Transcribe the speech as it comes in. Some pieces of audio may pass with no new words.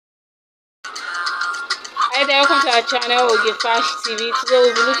Hi there, welcome to our channel Ogefash TV. Today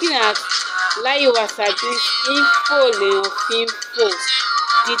we'll be looking at Layi Wasabi's info details.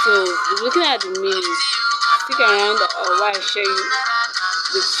 We'll be looking at the meaning. Stick around while I share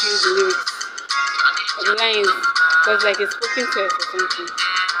with you the lyrics or the lines, because like a spoken text or something.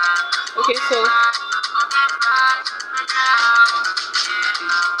 Okay, so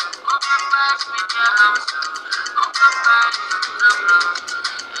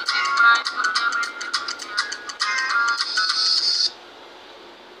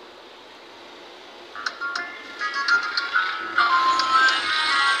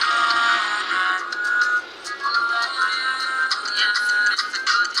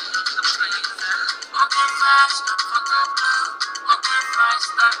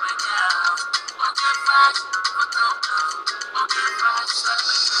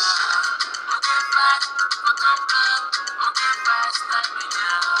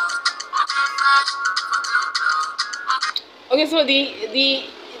so the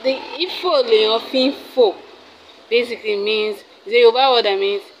info basically means, it's a Yoruba word that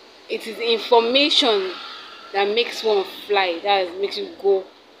means it is information that makes one fly, that is, makes you go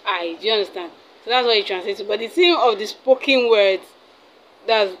high. Do you understand? So that's what it translates to. But the theme of the spoken words,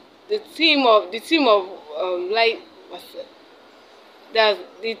 that's the theme of like that's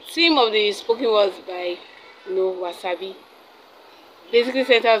the theme of the spoken words by Wasabi, basically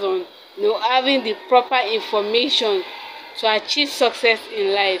centers on having the proper information to achieve success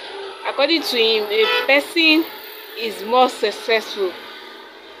in life. According to him, a person is more successful.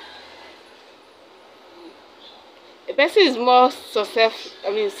 A person is more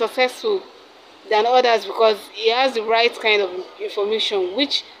successful than others because he has the right kind of information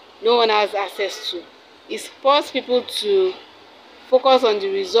which no one has access to. It spurs people to focus on the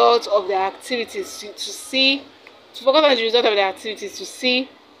results of their activities to focus on the result of their activities to see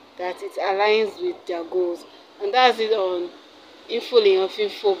that it aligns with their goals. And that's it on info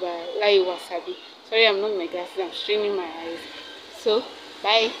by Layi Wasabi. Sorry, I'm not my glasses, I'm straining my eyes. So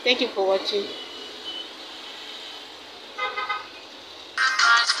bye, thank you for watching.